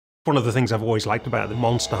One of the things I've always liked about the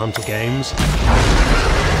Monster Hunter games,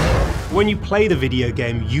 when you play the video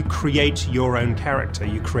game, you create your own character,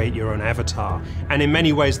 you create your own avatar. And in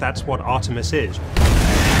many ways, that's what Artemis is.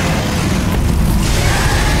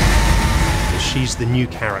 She's the new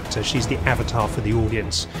character, she's the avatar for the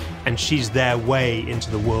audience, and she's their way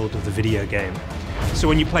into the world of the video game. So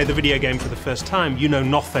when you play the video game for the first time, you know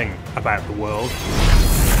nothing about the world.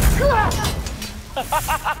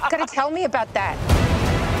 Gotta tell me about that.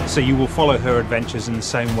 So you will follow her adventures in the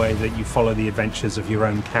same way that you follow the adventures of your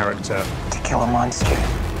own character. To kill a monster,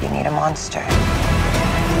 you need a monster.